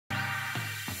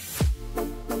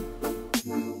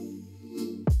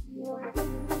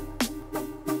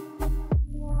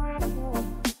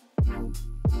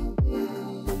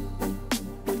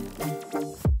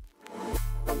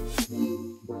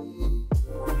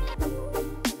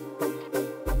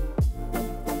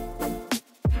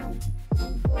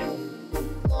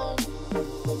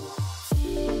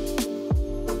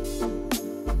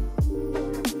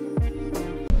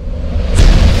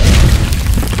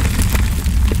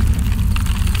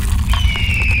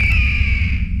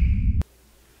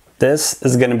This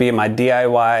is going to be my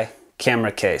DIY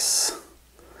camera case.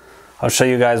 I'll show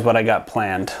you guys what I got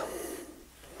planned.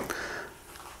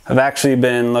 I've actually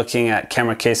been looking at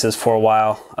camera cases for a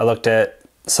while. I looked at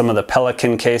some of the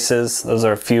Pelican cases. Those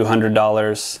are a few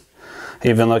 $100s. I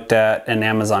even looked at an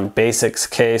Amazon Basics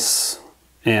case,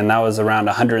 and that was around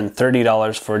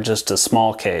 $130 for just a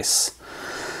small case.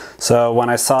 So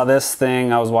when I saw this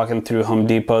thing, I was walking through Home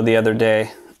Depot the other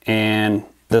day, and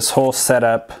this whole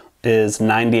setup is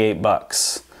 98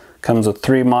 bucks. Comes with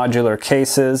 3 modular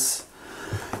cases,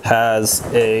 has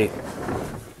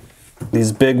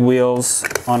these big wheels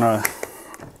on a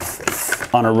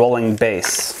rolling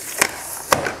base.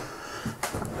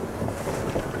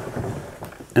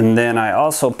 And then I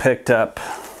also picked up,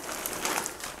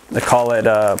 they call it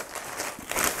a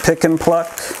pick and pluck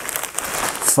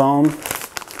foam.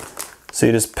 So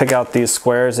you just pick out these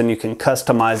squares and you can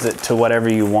customize it to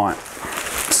whatever you want.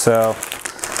 So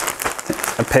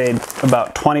I paid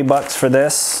about 20 bucks for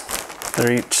this.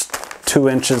 They're each 2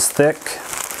 inches thick.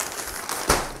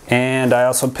 And I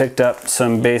also picked up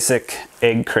some basic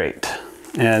egg crate.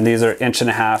 And these are 1.5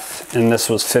 inches, and this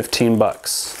was 15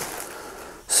 bucks.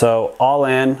 So all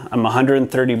in, I'm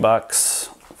 130 bucks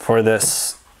for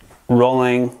this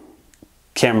rolling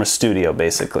camera studio,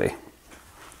 basically.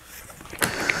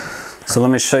 So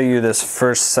let me show you this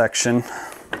first section.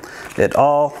 It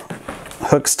all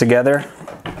hooks together,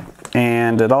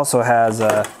 and it also has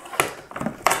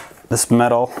this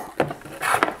metal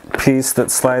piece that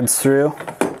slides through,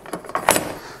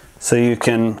 so you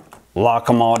can lock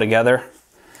them all together,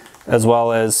 as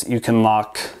well as you can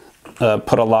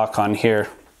put a lock on here.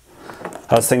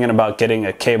 I was thinking about getting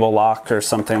a cable lock or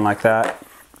something like that.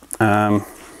 Let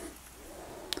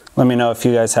me know if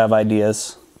you guys have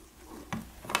ideas.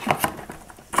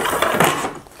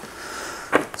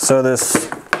 So this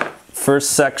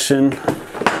first section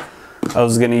I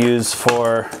was going to use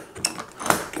for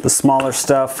the smaller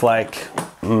stuff like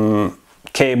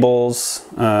cables,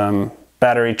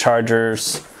 battery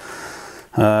chargers.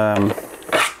 I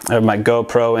have my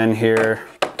GoPro in here.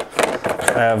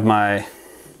 I have my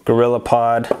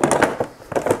GorillaPod.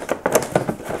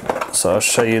 So I'll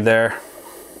show you there.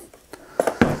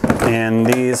 And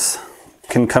these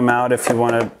can come out if you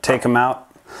want to take them out.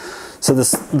 So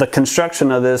the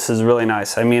construction of this is really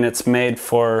nice. I mean, it's made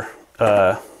for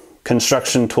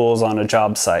construction tools on a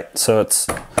job site. So it's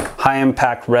high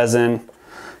impact resin,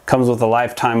 comes with a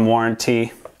lifetime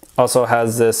warranty. Also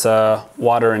has this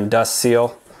water and dust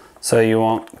seal, so you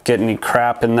won't get any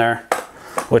crap in there,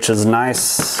 which is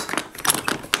nice.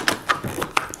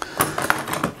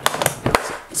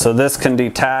 So this can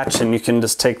detach, and you can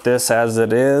just take this as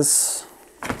it is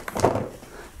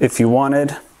if you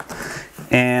wanted.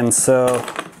 And so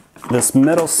this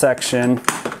middle section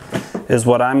is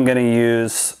what I'm going to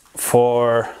use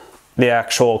for the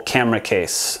actual camera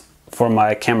case, for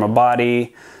my camera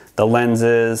body, the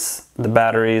lenses, the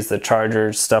batteries, the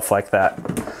chargers, stuff like that.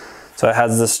 So it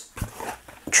has this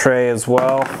tray as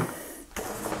well,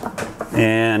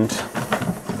 and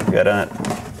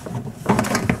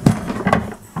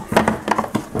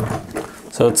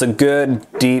so it's a good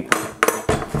deep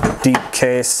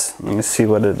case. Let me see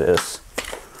what it is.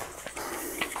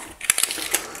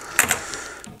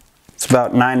 It's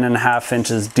about 9.5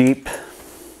 inches deep.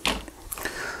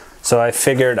 So I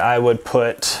figured I would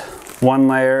put 1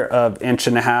 layer of 1.5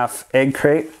 inch egg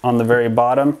crate on the very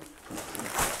bottom,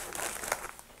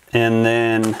 and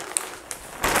then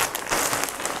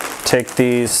take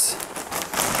these,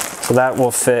 so that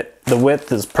will fit. The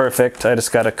width is perfect. I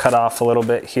just got to cut off a little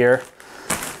bit here.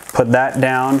 Put that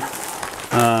down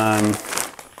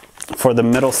for the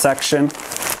middle section,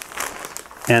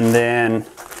 and then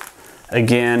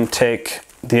again take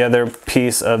the other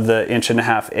piece of the 1.5 inch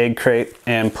egg crate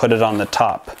and put it on the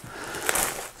top.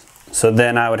 So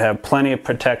then I would have plenty of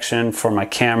protection for my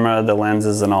camera, the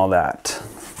lenses, and all that.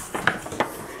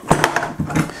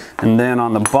 And then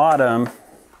on the bottom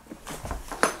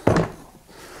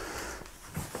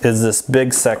is this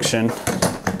big section.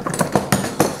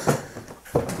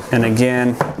 And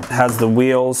again, has the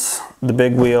wheels, the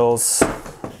big wheels,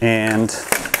 and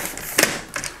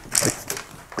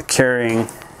the carrying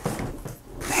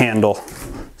handle.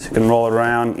 So you can roll it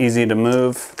around, easy to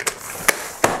move.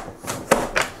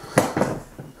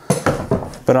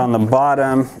 But on the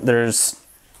bottom, there's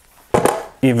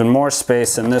even more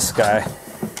space in this guy.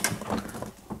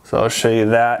 So I'll show you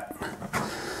that.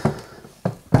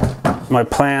 My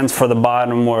plans for the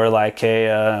bottom were like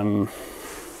a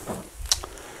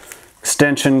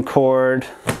extension cord.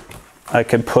 I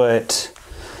could put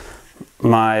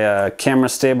my camera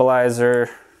stabilizer.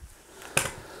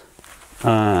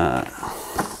 I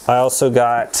I also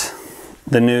got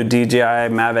the new DJI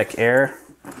Mavic Air,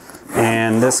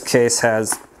 and this case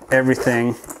has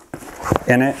everything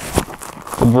in it.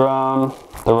 The drone,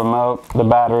 the remote, the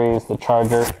batteries, the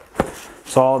charger.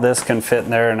 So all this can fit in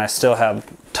there, and I still have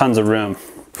tons of room.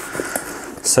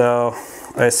 So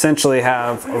I essentially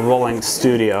have a rolling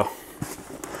studio.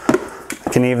 I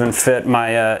can even fit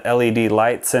my LED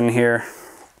lights in here.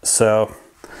 So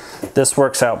this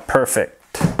works out perfect.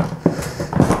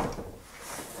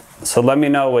 So let me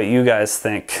know what you guys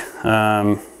think.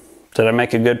 Did I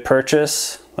make a good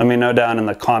purchase? Let me know down in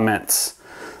the comments.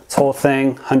 This whole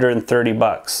thing, 130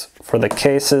 bucks for the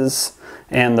cases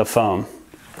and the foam.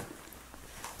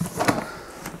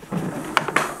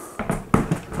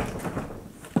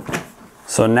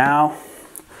 So now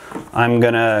I'm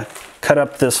gonna cut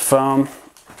up this foam,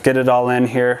 get it all in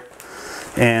here,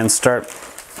 and start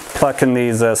plucking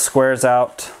these squares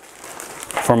out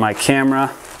for my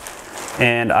camera,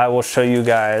 and I will show you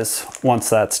guys once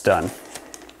that's done.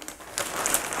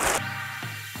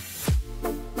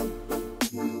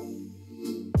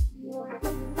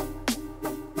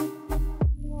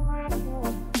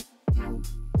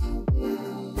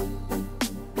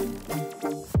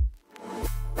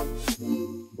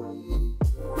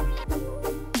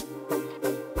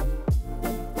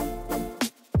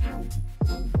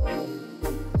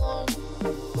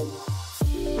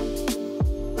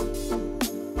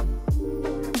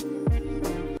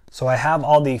 So I have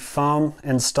all the foam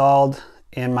installed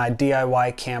in my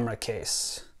DIY camera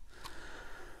case.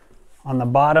 On the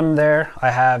bottom there,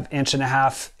 I have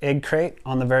 1.5 egg crate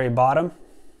on the very bottom,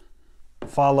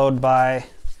 followed by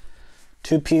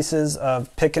 2 pieces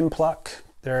of pick and pluck.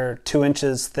 They're 2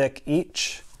 inches thick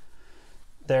each.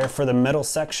 They're for the middle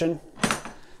section.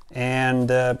 And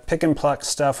the pick and pluck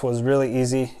stuff was really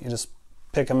easy. You just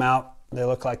pick them out. They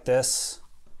look like this.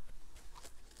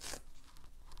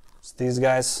 It's these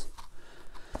guys.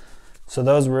 So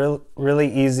those were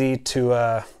really easy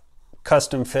to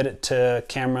custom fit it to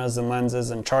cameras and lenses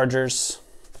and chargers.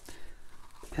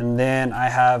 And then I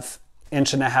have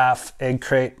 1.5 egg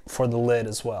crate for the lid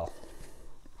as well.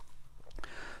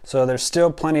 So there's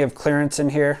still plenty of clearance in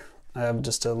here. I have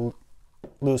just a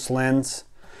loose lens.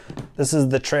 This is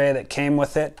the tray that came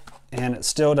with it, and it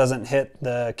still doesn't hit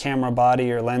the camera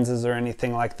body or lenses or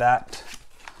anything like that.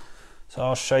 So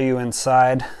I'll show you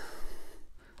inside.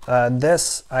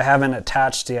 This I haven't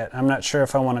attached yet. I'm not sure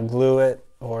if I want to glue it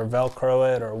or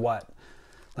Velcro it or what.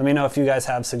 Let me know if you guys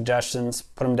have suggestions.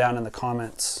 Put them down in the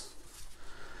comments.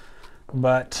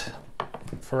 But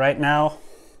for right now,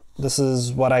 this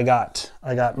is what I got.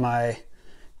 I got my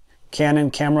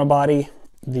Canon camera body,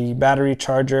 the battery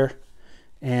charger,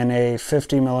 and a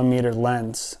 50mm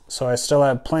lens. So I still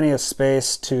have plenty of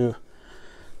space to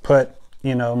put,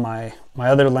 you know, my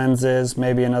other lenses,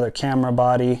 maybe another camera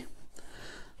body.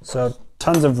 So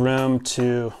tons of room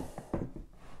to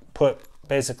put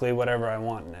basically whatever I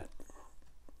want in it.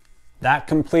 That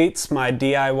completes my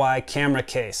DIY camera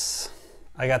case.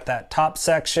 I got that top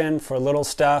section for little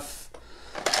stuff.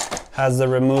 Has the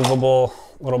removable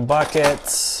little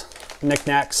buckets,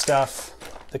 knick-knack stuff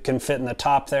that can fit in the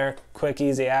top there. Quick,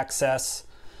 easy access.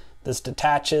 This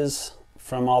detaches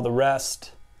from all the rest.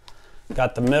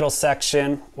 Got the middle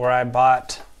section where I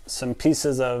bought some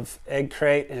pieces of egg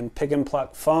crate and pick and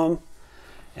pluck foam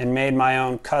and made my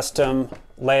own custom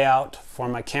layout for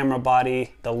my camera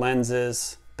body, the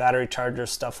lenses, battery charger,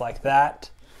 stuff like that.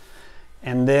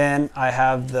 And then I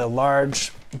have the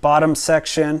large bottom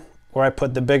section where I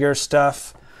put the bigger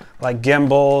stuff like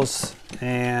gimbals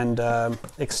and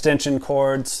extension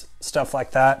cords, stuff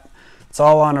like that. It's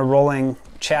all on a rolling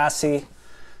chassis,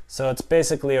 so it's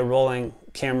basically a rolling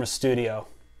camera studio.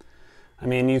 I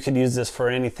mean, you could use this for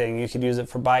anything. You could use it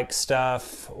for bike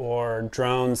stuff or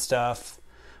drone stuff.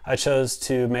 I chose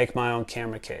to make my own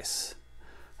camera case.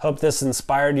 Hope this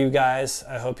inspired you guys.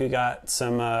 I hope you got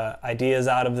some ideas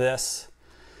out of this.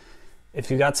 If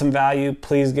you got some value,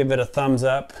 please give it a thumbs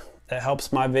up. That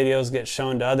helps my videos get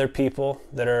shown to other people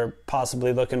that are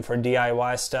possibly looking for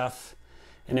DIY stuff.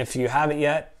 And if you haven't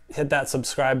yet, hit that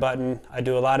subscribe button. I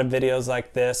do a lot of videos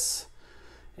like this,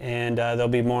 and there'll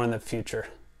be more in the future.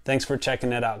 Thanks for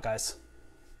checking it out, guys.